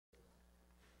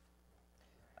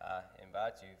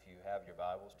invite you, if you have your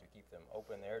Bibles, to keep them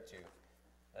open there to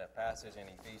that passage in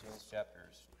Ephesians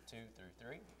chapters 2 through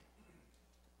 3.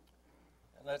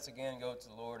 And let's again go to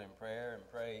the Lord in prayer and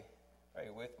pray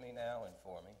with me now and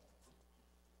for me.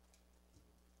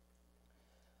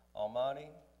 Almighty,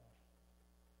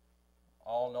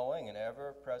 all-knowing and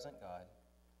ever-present God,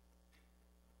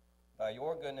 by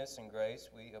your goodness and grace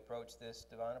we approach this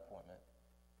divine appointment.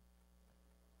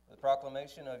 The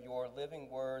proclamation of your living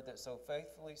word that so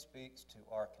faithfully speaks to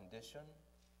our condition.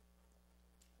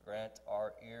 Grant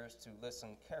our ears to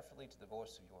listen carefully to the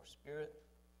voice of your Spirit.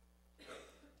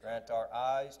 Grant our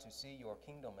eyes to see your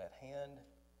kingdom at hand,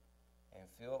 and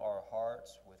fill our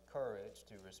hearts with courage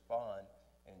to respond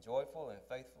in joyful and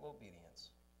faithful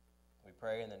obedience. We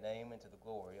pray in the name and to the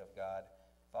glory of God,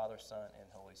 Father, Son, and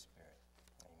Holy Spirit.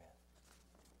 Amen.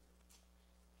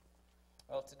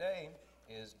 Well, today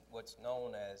is what's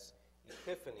known as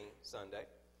Epiphany Sunday.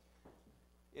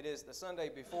 It is the Sunday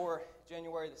before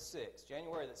January the 6th.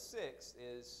 January the 6th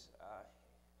is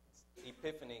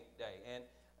Epiphany Day, and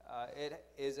it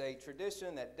is a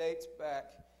tradition that dates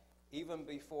back even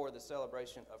before the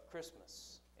celebration of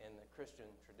Christmas in the Christian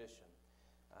tradition.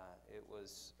 It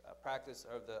was a practice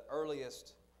of the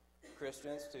earliest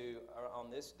Christians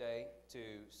on this day to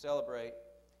celebrate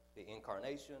the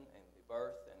incarnation and the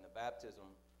birth and the baptism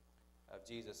of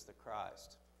Jesus the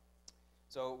Christ.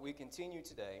 So we continue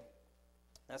today.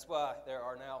 That's why there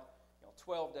are now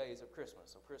 12 days of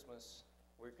Christmas. So Christmas,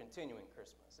 we're continuing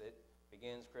Christmas. It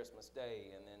begins Christmas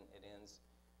Day, and then it ends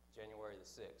January the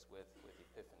 6th with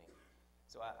Epiphany.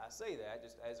 So I say that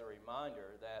just as a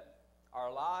reminder that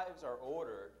our lives are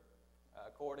ordered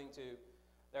according to,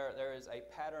 there is a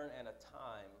pattern and a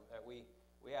time that we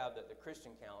have the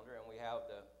Christian calendar, and we have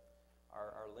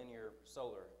our linear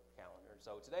solar calendar.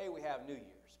 So today we have New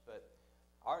Year's, but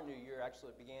our New Year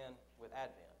actually began with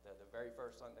Advent. The very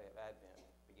first Sunday of Advent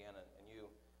began a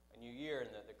new year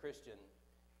in the Christian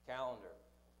calendar.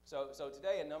 So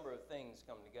today a number of things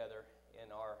come together in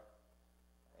our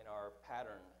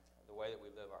pattern, the way that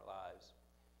we live our lives.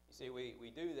 You see,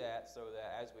 we do that so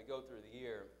that as we go through the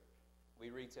year, we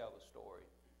retell the story,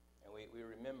 and we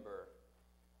remember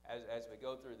as we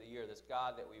go through the year, this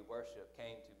God that we worship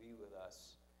came to be with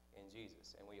us in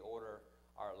Jesus, and we order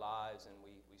our lives and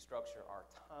we structure our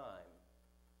time,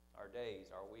 our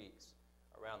days, our weeks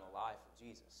around the life of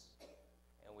Jesus, and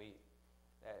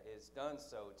that is done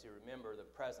so to remember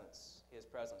His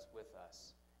presence with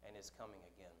us and His coming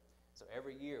again. So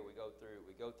every year we go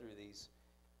through these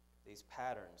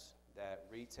patterns that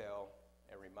retell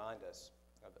and remind us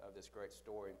of this great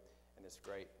story and this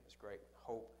great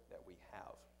hope that we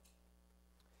have.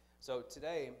 So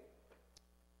today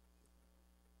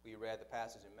we read the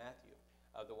passage in Matthew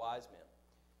of the wise men.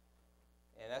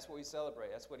 And that's what we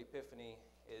celebrate. That's what Epiphany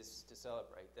is to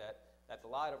celebrate, that the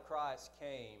light of Christ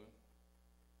came,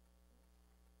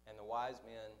 and the wise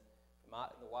men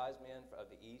of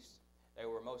the East, they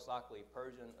were most likely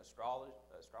Persian astrologers.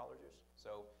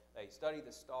 So they studied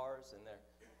the stars, and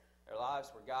their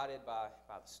lives were guided by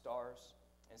the stars.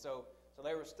 And so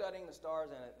they were studying the stars,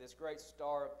 and this great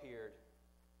star appeared,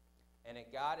 and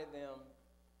it guided them.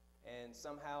 And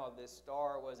somehow this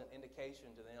star was an indication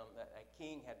to them that a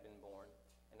king had been born,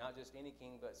 and not just any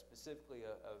king, but specifically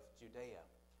of Judea.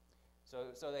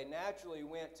 So they naturally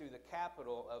went to the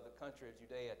capital of the country of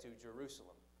Judea, to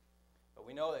Jerusalem. But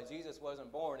we know that Jesus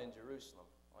wasn't born in Jerusalem,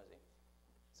 was he?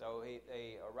 So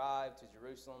they arrived to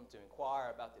Jerusalem to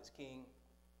inquire about this king,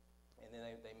 and then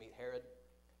they meet Herod,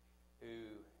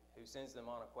 who sends them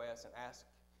on a quest and asks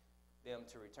them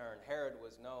to return. Herod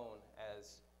was known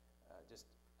as just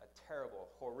a terrible,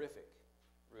 horrific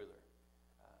ruler.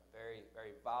 Very,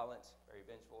 very violent, very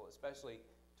vengeful, especially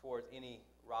towards any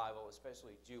rival,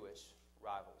 especially Jewish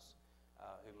rivals,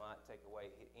 who might take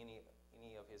away any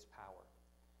of his power.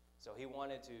 So he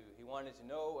wanted to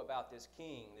know about this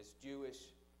king, this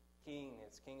Jewish king,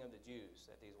 this king of the Jews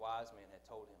that these wise men had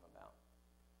told him about,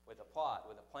 with a plot,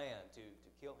 with a plan to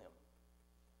kill him,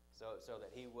 so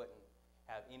that he wouldn't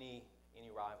have any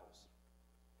rivals.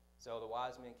 So the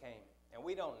wise men came. And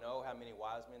we don't know how many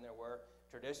wise men there were.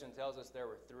 Tradition tells us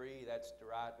there were 3. That's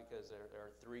derived because there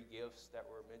are 3 gifts that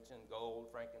were mentioned: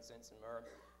 gold, frankincense, and myrrh.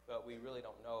 But we really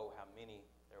don't know how many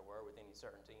there were with any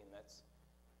certainty, and that's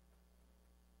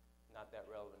not that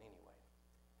relevant anyway.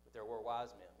 But there were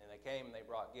wise men, and they came and they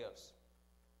brought gifts.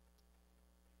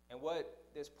 And what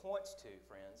this points to,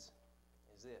 friends,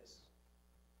 is this: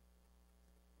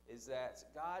 is that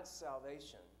God's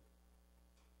salvation,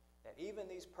 that even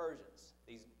these Persians,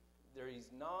 these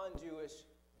non-Jewish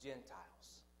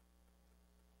Gentiles,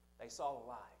 they saw the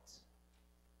light,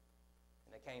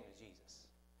 and they came to Jesus.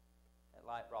 That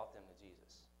light brought them to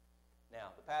Jesus.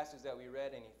 Now, the passage that we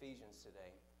read in Ephesians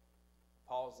today,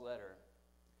 Paul's letter,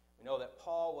 we know that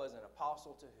Paul was an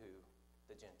apostle to who?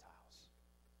 The Gentiles.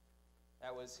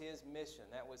 That was his mission.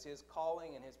 That was his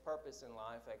calling and his purpose in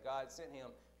life, that God sent him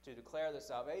to declare the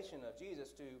salvation of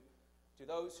Jesus to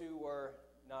those who were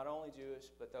not only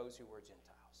Jewish, but those who were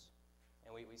Gentiles.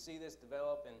 And we see this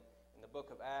develop in the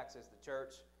book of Acts as the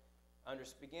church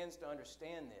begins to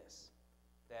understand this,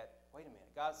 that, wait a minute,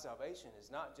 God's salvation is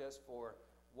not just for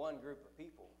one group of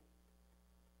people,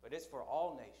 but it's for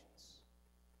all nations.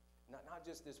 Not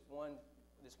just this one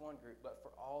group, but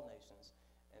for all nations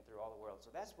and through all the world. So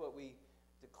that's what we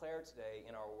declare today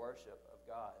in our worship of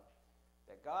God,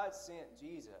 that God sent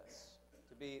Jesus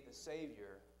to be the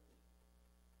Savior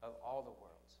of all the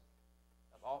worlds,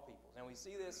 of all peoples. And we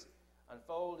see this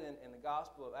unfold in the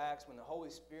Gospel of Acts when the Holy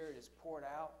Spirit is poured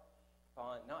out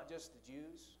upon not just the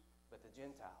Jews, but the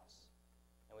Gentiles.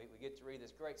 And we get to read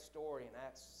this great story in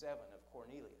Acts 7 of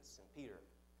Cornelius and Peter,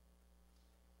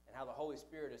 and how the Holy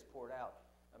Spirit is poured out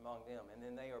among them, and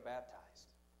then they are baptized.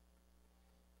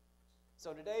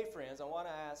 So today, friends, I want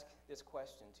to ask this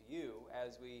question to you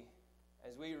as we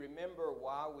remember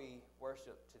why we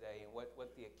worship today and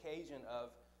what the occasion of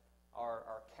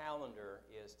our calendar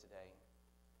is today.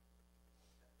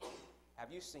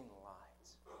 Have you seen the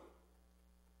lights?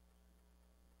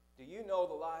 Do you know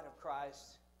the light of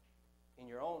Christ in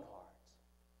your own heart?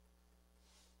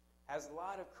 Has the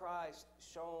light of Christ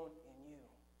shone in you?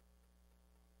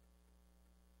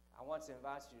 I want to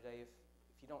invite you today, if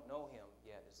you don't know him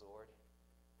yet as Lord,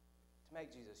 to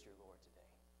make Jesus your Lord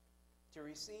today. To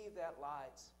receive that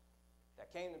light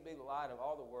that came to be the light of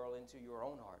all the world into your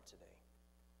own heart today.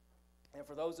 And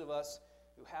for those of us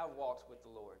who have walked with the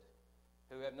Lord,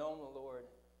 who have known the Lord,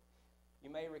 you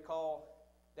may recall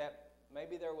that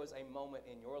maybe there was a moment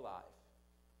in your life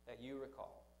that you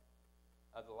recall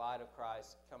of the light of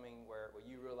Christ coming where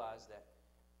you realize that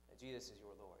Jesus is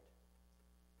your Lord.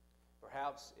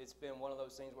 Perhaps it's been one of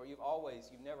those things where you've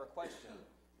never questioned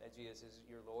that Jesus is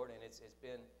your Lord, and it's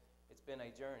been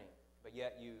a journey, but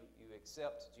yet you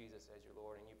accept Jesus as your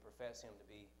Lord and you profess him to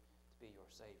be your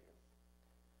Savior.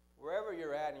 Wherever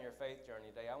you're at in your faith journey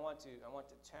today, I want to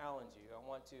challenge you. I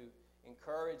want to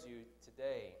encourage you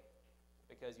today,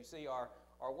 because you see, our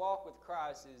walk with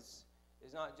Christ is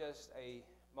not just a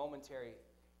momentary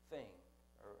thing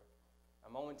or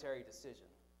a momentary decision,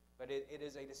 but it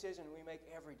is a decision we make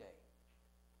every day.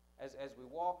 As we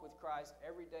walk with Christ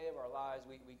every day of our lives,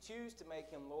 we choose to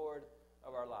make him Lord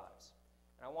of our lives.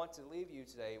 And I want to leave you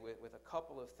today with a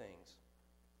couple of things.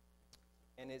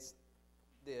 And it's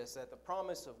this, that the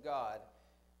promise of God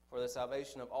for the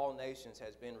salvation of all nations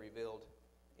has been revealed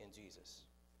in Jesus.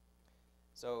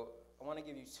 So I want to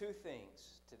give you two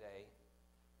things today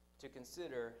to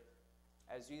consider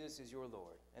as Jesus is your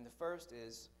Lord. And the first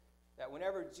is that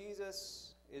whenever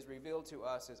Jesus is revealed to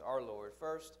us as our Lord,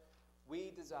 first,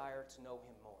 we desire to know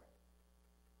him more.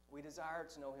 We desire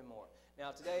to know him more.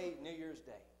 Now today, New Year's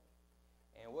Day.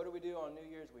 And what do we do on New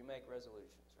Year's? We make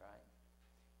resolutions, right?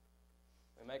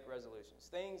 We make resolutions.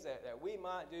 Things that we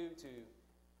might do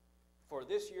for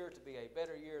this year to be a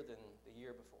better year than the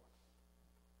year before.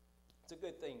 It's a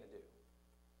good thing to do.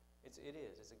 It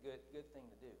is. It's a good thing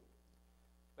to do.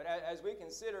 But as we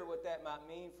consider what that might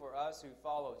mean for us who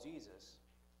follow Jesus,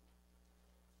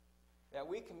 that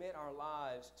we commit our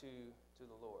lives to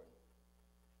the Lord.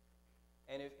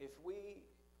 And if we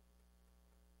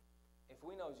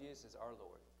know Jesus as our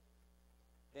Lord,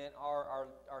 then our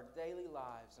daily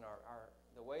lives and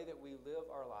the way that we live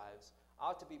our lives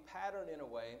ought to be patterned in a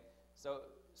way so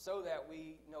that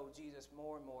we know Jesus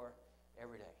more and more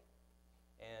every day.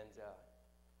 And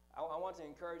I want to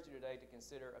encourage you today to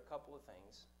consider a couple of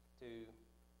things to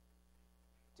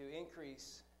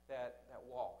increase that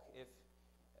walk.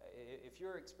 If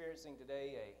you're experiencing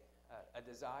today a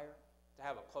desire to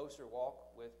have a closer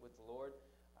walk with the Lord,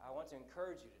 I want to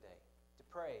encourage you today to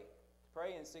pray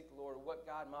and seek the Lord what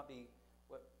God might be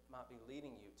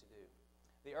leading you to do.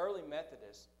 The early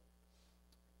Methodists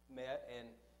met and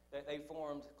they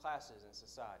formed classes and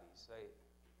societies.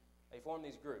 They formed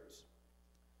these groups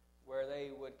where they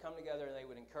would come together and they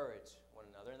would encourage one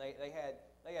another. And they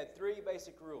had three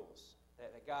basic rules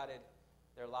that guided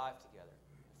their life together.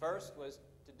 First was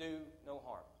to do no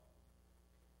harm.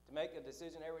 To make a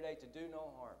decision every day to do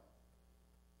no harm.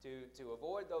 To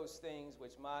avoid those things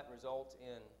which might result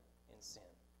in sin.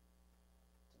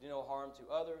 To do no harm to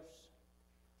others.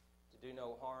 To do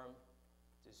no harm.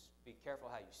 To be careful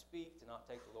how you speak. To not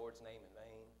take the Lord's name in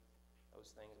vain. Those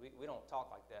things. We don't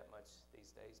talk like that much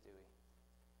these days, do we?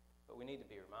 But we need to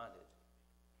be reminded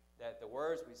that the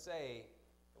words we say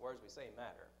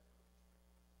matter.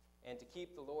 and to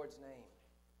keep the Lord's name,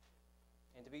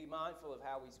 and to be mindful of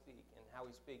how we speak, and how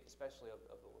we speak especially of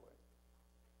the Lord.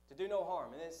 To do no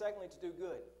harm, and then secondly, to do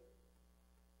good.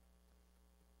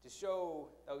 To show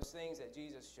those things that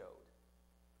Jesus showed.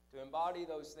 To embody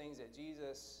those things that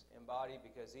Jesus embodied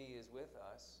because he is with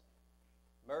us.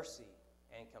 Mercy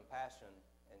and compassion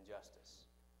and justice.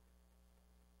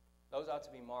 Those ought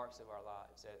to be marks of our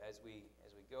lives as we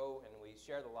go and we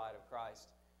share the light of Christ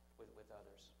with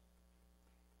others.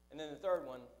 And then the third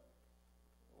one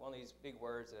of these big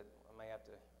words that I may have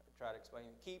to try to explain,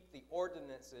 keep the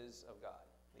ordinances of God.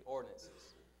 The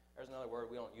ordinances. There's another word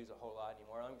we don't use a whole lot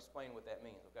anymore. I'm explaining what that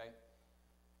means, okay?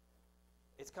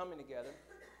 It's coming together.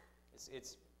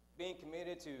 It's being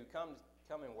committed to come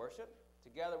and worship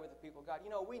together with the people of God. You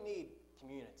know, we need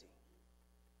community.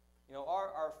 You know,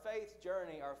 our faith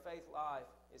journey, our faith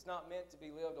life is not meant to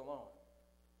be lived alone.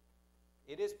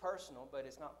 It is personal, but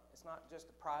it's not just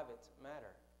a private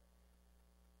matter.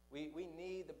 We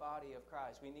need the body of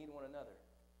Christ. We need one another.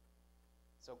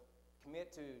 So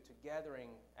commit to gathering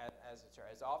as a church,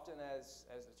 as often as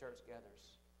the church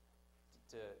gathers,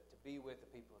 to be with the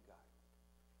people of God.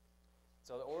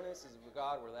 So the ordinances of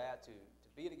God were that, to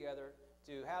be together,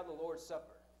 to have the Lord's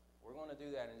Supper. We're going to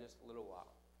do that in just a little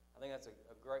while. I think that's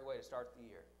a great way to start the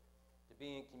year, to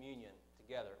be in communion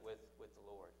together with the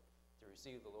Lord, to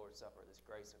receive the Lord's Supper, this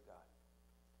grace of God.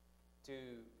 To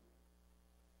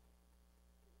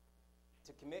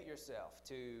commit yourself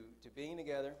to being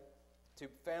together, to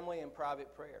family and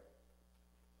private prayer,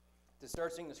 to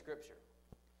searching the Scripture.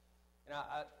 And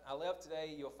I left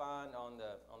today, you'll find on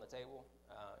the table,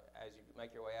 as you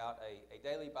make your way out, a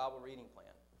daily Bible reading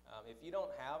plan. If you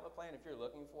don't have a plan, if you're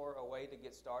looking for a way to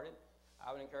get started,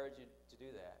 I would encourage you to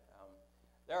do that.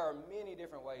 There are many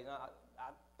different ways. Now,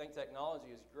 I think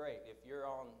technology is great. If you're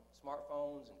on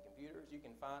smartphones and computers, you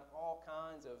can find all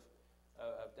kinds of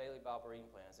daily Bible reading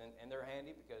plans. And they're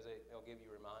handy because they'll give you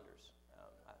reminders.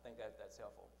 I think that's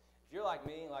helpful. If you're like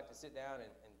me and like to sit down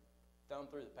and thumb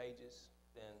through the pages,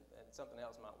 then something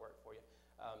else might work for you.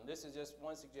 This is just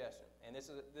one suggestion. And this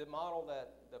is the model,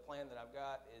 the plan that I've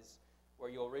got is where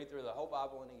you'll read through the whole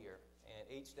Bible in a year. And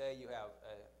each day you have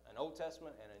an Old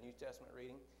Testament and a New Testament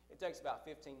reading. It takes about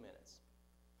 15 minutes.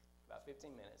 About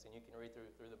 15 minutes, and you can read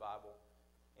through the Bible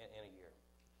in a year.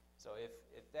 So if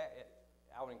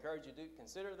I would encourage you to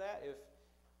consider that.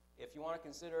 If you want to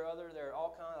consider other, there are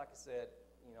all kinds, like I said,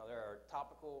 you know, there are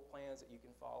topical plans that you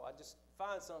can follow. I just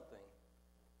find something.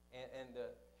 And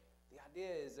the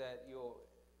idea is that you'll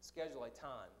schedule a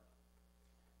time.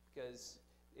 Because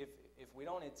if we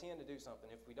don't intend to do something,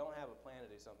 if we don't have a plan to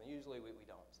do something, usually we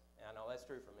don't. And I know that's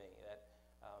true for me.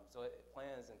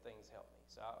 Plans and things help me.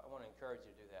 So I want to encourage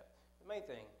you to do that. The main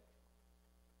thing,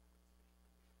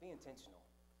 be intentional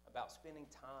about spending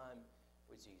time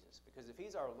with Jesus. Because if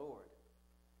he's our Lord,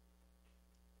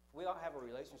 if we don't have a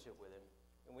relationship with him,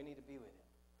 then we need to be with him.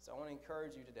 So I want to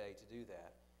encourage you today to do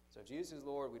that. So if Jesus is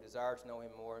Lord, we desire to know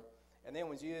him more. And then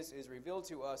when Jesus is revealed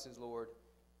to us as Lord,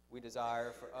 we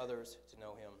desire for others to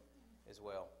know him as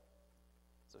well.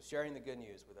 So sharing the good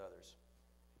news with others.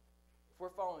 If we're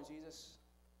following Jesus,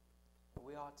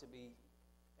 we ought to be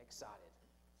excited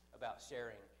about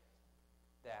sharing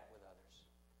that with others.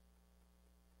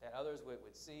 That others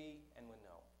would see and would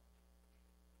know.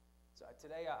 So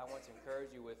today I want to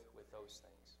encourage you with those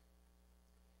things.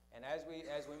 And as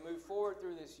we move forward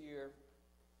through this year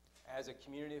as a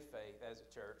community of faith, as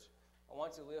a church, I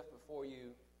want to lift before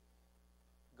you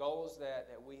goals that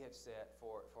we have set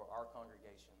for our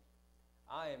congregation.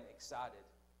 I am excited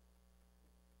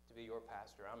to be your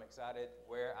pastor. I'm excited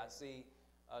where I see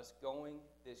us going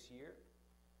this year.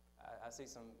 I see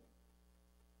some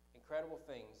incredible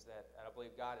things that I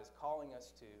believe God is calling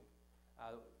us to.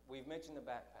 We've mentioned the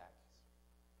backpacks.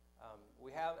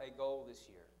 We have a goal this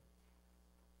year.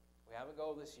 We have a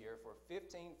goal this year for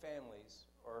 15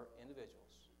 families or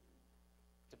individuals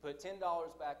to put $10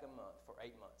 back a month for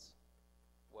 8 months.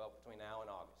 Well, between now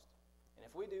and August. And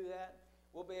if we do that,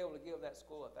 we'll be able to give that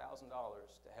school $1,000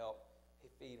 to help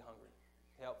feed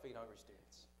hungry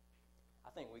students.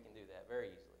 I think we can do that very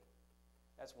easily.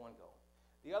 That's one goal.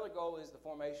 The other goal is the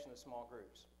formation of small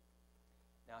groups.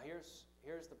 Now,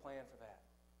 here's the plan for that.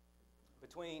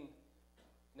 Between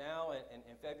now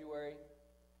and February,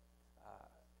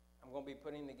 I'm going to be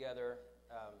putting together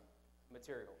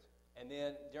materials. And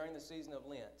then during the season of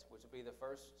Lent, which will be the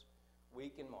first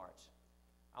week in March,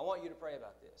 I want you to pray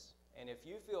about this. And if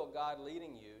you feel God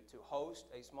leading you to host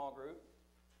a small group,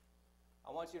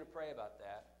 I want you to pray about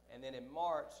that. And then in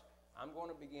March, I'm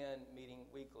going to begin meeting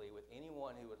weekly with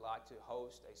anyone who would like to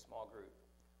host a small group.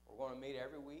 We're going to meet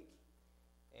every week,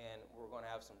 and we're going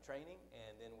to have some training,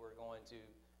 and then we're going to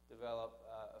develop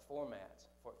a format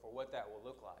for what that will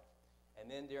look like. And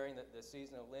then during the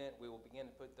season of Lent, we will begin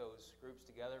to put those groups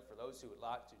together. For those who would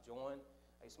like to join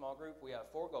a small group, we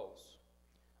have 4 goals.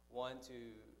 One, to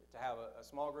have a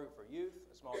small group for youth,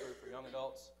 a small group for young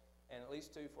adults, and at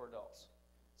least 2 for adults.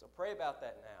 So pray about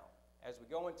that now. As we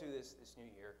go into this new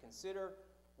year, consider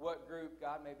what group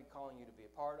God may be calling you to be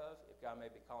a part of, if God may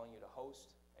be calling you to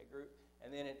host a group.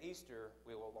 And then at Easter,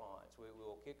 we will launch. We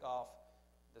will kick off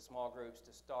the small groups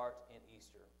to start in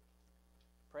Easter.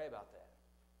 Pray about that.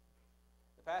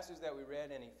 The passage that we read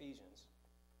in Ephesians,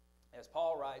 as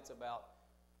Paul writes about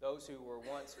those who were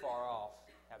once far off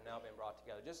have now been brought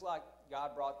together. Just like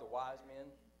God brought the wise men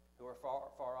who were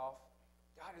far off,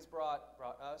 God has brought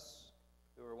us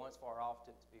who were once far off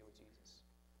to be with Jesus.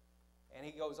 And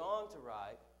he goes on to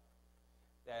write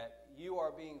that you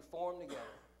are being formed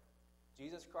together.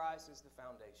 Jesus Christ is the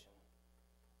foundation.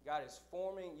 God is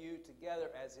forming you together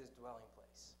as his dwelling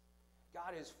place.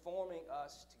 God is forming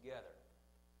us together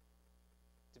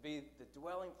to be the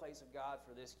dwelling place of God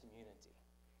for this community.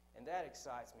 And that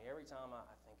excites me every time I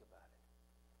think about it.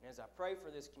 And as I pray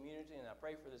for this community and I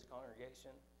pray for this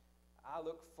congregation, I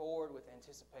look forward with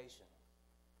anticipation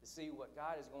to see what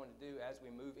God is going to do as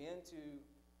we move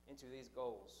into these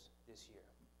goals this year.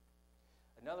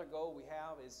 Another goal we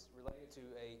have is related to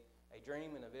a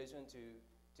dream and a vision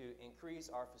to increase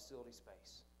our facility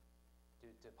space,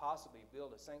 to possibly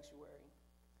build a sanctuary,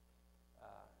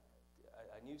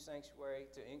 a new sanctuary,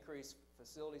 to increase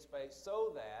facility space so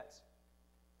that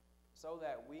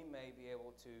we may be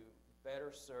able to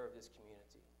better serve this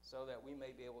community, so that we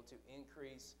may be able to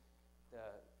increase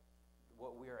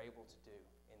what we are able to do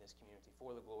in this community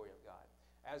for the glory of God.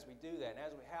 As we do that, and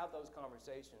as we have those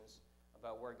conversations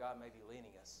about where God may be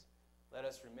leading us, let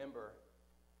us remember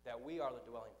that we are the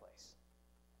dwelling place,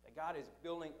 that God is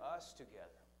building us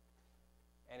together.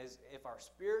 And if our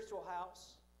spiritual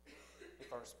house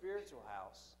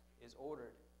is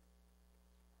ordered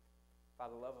by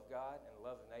the love of God and the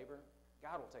love of neighbor,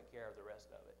 God will take care of the rest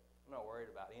of it. I'm not worried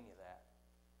about any of that.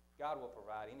 God will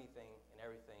provide anything and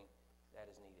everything that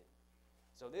is needed.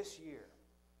 So this year,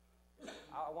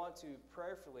 I want to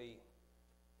prayerfully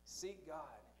seek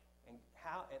God and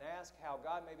ask how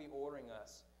God may be ordering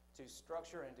us to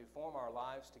structure and to form our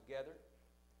lives together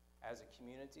as a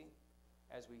community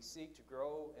as we seek to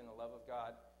grow in the love of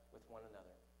God with one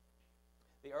another.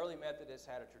 The early Methodists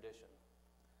had a tradition.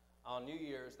 On New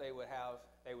Year's, they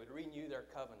would renew their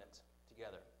covenant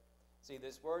together. See,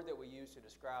 this word that we use to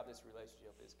describe this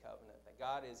relationship is covenant. That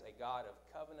God is a God of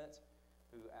covenant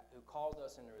who calls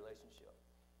us into relationship.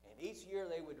 And each year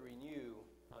they would renew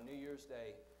on New Year's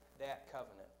Day that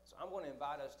covenant. So I'm going to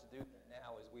invite us to do that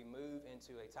now as we move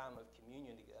into a time of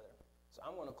communion together. So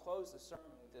I'm going to close the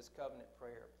sermon with this covenant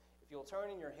prayer. If you'll turn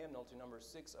in your hymnal to number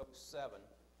 607,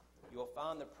 you'll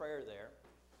find the prayer there.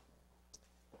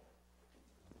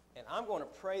 And I'm going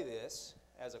to pray this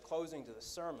as a closing to the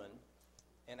sermon.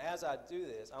 And as I do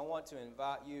this, I want to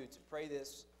invite you to pray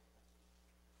this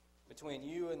between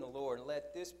you and the Lord. And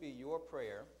let this be your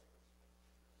prayer.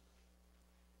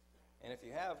 And if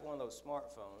you have one of those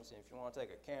smartphones, and if you want to take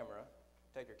your camera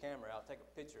out, take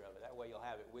a picture of it. That way you'll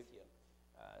have it with you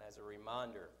as a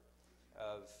reminder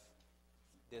of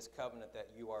this covenant that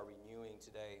you are renewing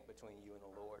today between you and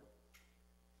the Lord.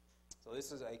 So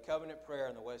this is a covenant prayer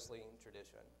in the Wesleyan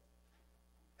tradition.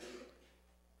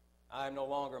 I am no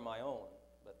longer my own,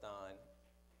 but thine.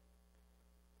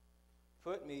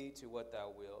 Put me to what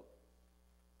thou wilt.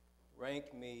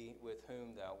 Rank me with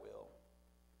whom thou wilt.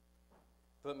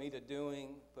 Put me to doing,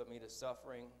 put me to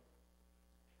suffering.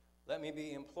 Let me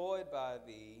be employed by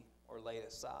thee or laid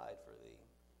aside for thee.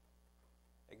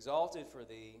 Exalted for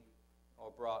thee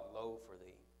or brought low for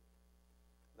thee.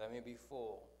 Let me be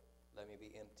full, let me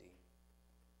be empty.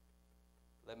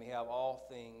 Let me have all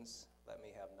things, let me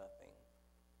have nothing.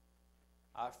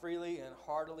 I freely and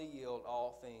heartily yield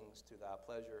all things to thy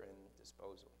pleasure and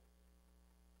disposal.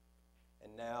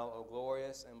 And now, O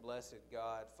glorious and blessed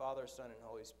God, Father, Son, and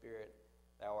Holy Spirit,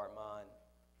 thou art mine,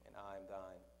 and I am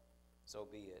thine. So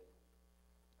be it.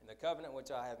 And the covenant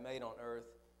which I have made on earth,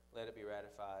 let it be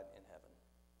ratified in heaven.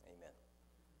 Amen.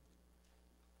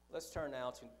 Let's turn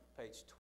now to page 12.